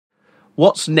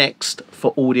What's next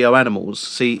for Audio Animals?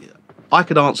 See, I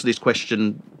could answer this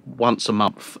question once a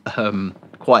month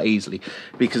quite easily,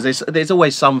 because there's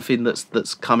always something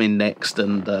that's coming next,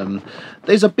 and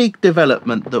there's a big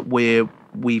development that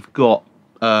we've got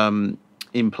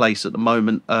in place at the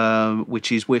moment,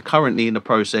 which is we're currently in the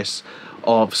process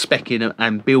of speccing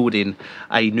and building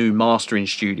a new mastering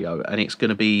studio, and it's going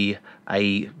to be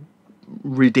a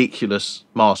ridiculous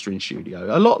mastering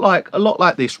studio, a lot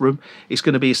like this room. It's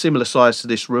going to be a similar size to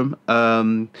this room.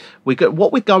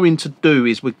 What we're going to do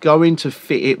is we're going to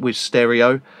fit it with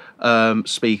stereo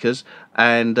speakers,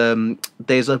 and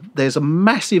there's a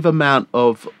massive amount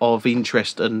of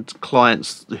interest and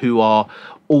clients who are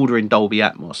ordering Dolby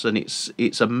Atmos, and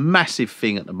it's a massive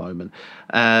thing at the moment.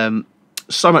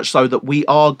 So much so that we're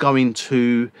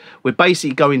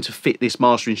basically going to fit this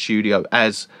mastering studio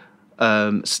as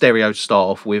stereo to start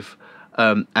off with,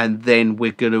 and then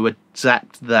we're going to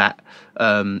adapt that.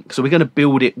 So we're going to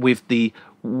build it with the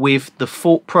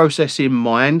thought process in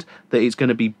mind that it's going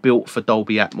to be built for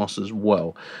Dolby Atmos as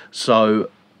well. So,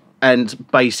 and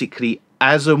basically,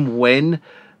 as and when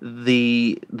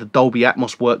the Dolby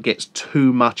Atmos work gets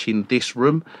too much in this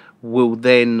room, we'll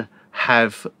then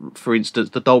have, for instance,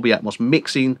 the Dolby Atmos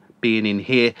mixing being in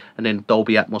here, and then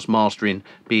Dolby Atmos mastering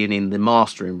being in the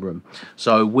mastering room.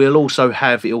 So we'll also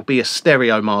have, it'll be a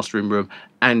stereo mastering room,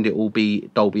 and it will be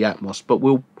Dolby Atmos, but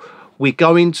we're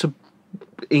going to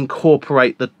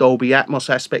incorporate the Dolby Atmos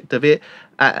aspect of it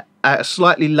at a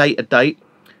slightly later date,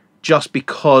 just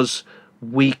because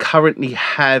we currently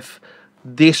have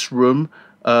this room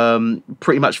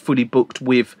pretty much fully booked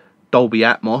with Dolby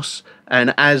Atmos,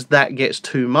 and as that gets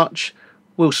too much,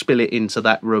 we'll spill it into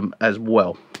that room as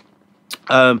well.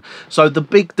 So the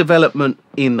big development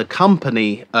in the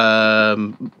company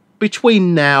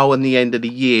between now and the end of the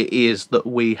year is that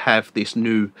we have this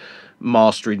new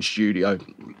mastering studio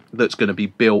that's going to be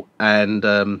built, and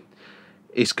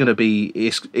it's going to be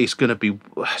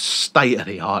state of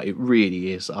the art. It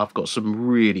really is. I've got some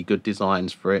really good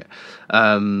designs for it,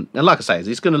 and like I say,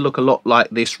 it's going to look a lot like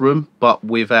this room, but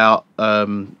without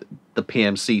the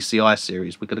PMCCI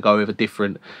series. We're going to go with a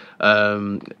different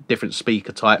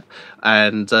speaker type,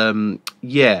 and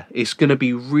yeah, it's going to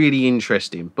be really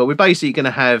interesting. But we're basically going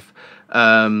to have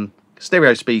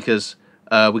stereo speakers.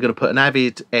 We're going to put an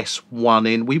Avid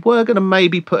S1 in. We were going to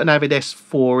maybe put an Avid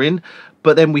S4 in,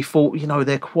 but then we thought, you know,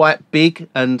 they're quite big,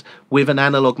 and with an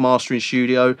analog mastering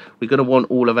studio, we're going to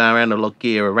want all of our analog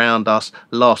gear around us.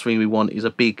 Last thing we want is a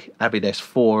big Avid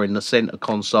S4 in the center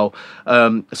console.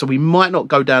 So we might not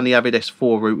go down the Avid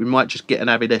S4 route. We might just get an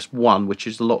Avid S1, which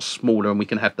is a lot smaller, and we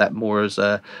can have that more as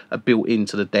a built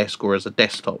into the desk or as a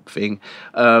desktop thing.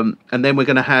 And then we're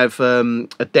going to have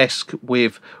a desk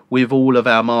with all of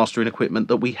our mastering equipment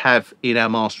that we have in our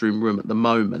mastering room at the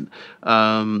moment.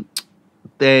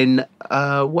 Then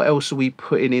what else are we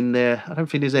putting in there? I don't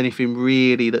think there's anything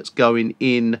really that's going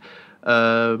in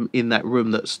that room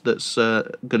that's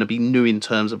going to be new in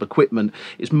terms of equipment.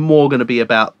 It's more going to be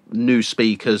about new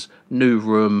speakers, new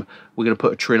room. We're going to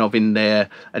put a Trinnov in there,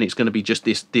 and it's going to be just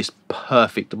this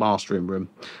perfect mastering room.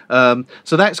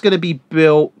 So that's going to be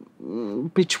built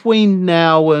between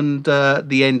now and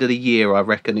the end of the year. I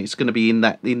reckon it's going to be in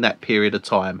that period of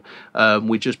time.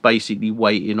 We're just basically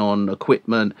waiting on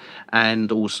equipment,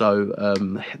 and also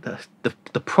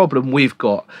the problem we've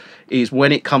got is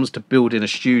when it comes to building a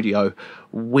studio,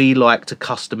 we like to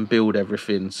custom build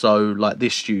everything. So like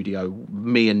this studio,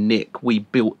 me and Nick, we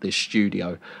built this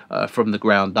studio from the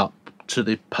ground up to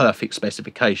the perfect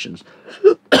specifications.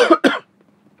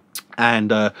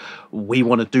 And we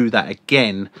want to do that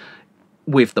again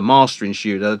with the mastering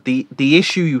studio. The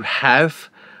issue you have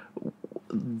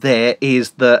there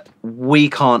is that we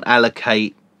can't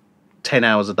allocate 10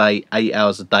 hours a day, 8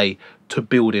 hours a day to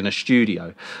build in a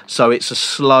studio. So it's a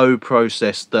slow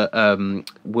process that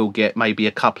we'll get maybe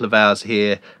a couple of hours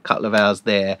here, a couple of hours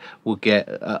there. We'll get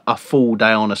a full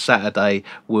day on a Saturday.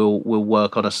 We'll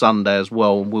work on a Sunday as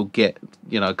well, and we'll get,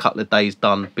 you know, a couple of days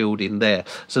done building there.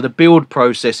 So the build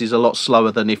process is a lot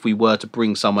slower than if we were to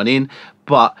bring someone in,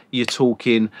 but you're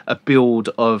talking a build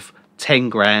of 10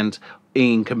 grand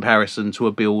in comparison to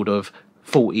a build of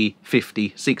 40,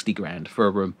 50, 60 grand for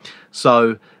a room.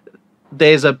 So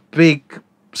there's a big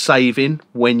saving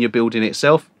when you're building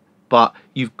itself, but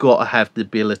you've got to have the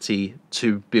ability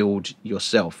to build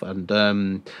yourself.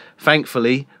 And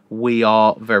thankfully, we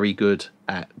are very good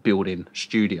at building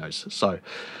studios. So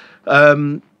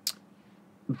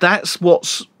that's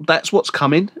what's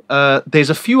coming. There's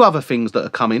a few other things that are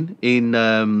coming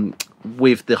in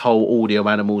with the whole Audio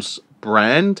Animals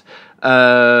brand,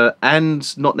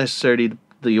 and not necessarily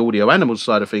the Audio Animals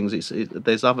side of things,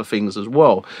 there's other things as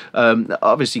well.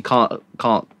 Obviously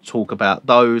can't talk about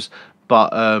those,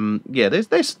 but yeah,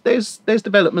 there's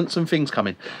developments and things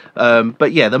coming.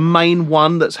 But yeah, the main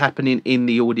one that's happening in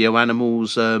the Audio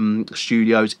Animals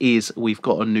studios is we've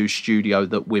got a new studio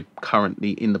that we're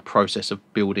currently in the process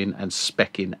of building and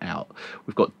speccing out.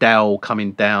 We've got Dal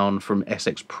coming down from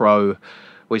SX Pro.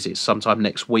 What is it, sometime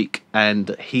next week,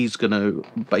 and he's gonna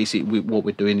basically, what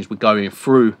we're doing is we're going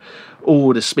through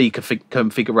all the speaker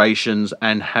configurations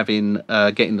and having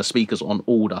getting the speakers on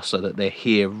order so that they're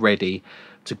here ready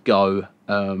to go,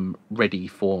 ready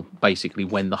for basically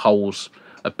when the holes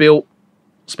are built,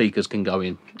 speakers can go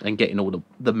in, and getting all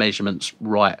the measurements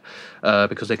right,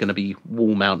 because they're going to be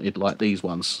wall mounted like these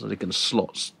ones, so they're going to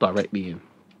slot directly in.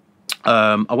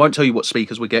 I won't tell you what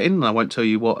speakers we're getting, and I won't tell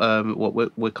you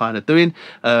what we're kind of doing.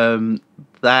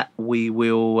 That we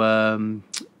will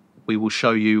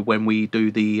show you when we do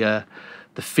the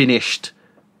finished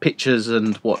pictures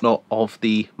and whatnot of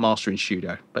the mastering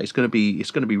studio. But it's going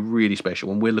to be really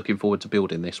special, and we're looking forward to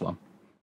building this one.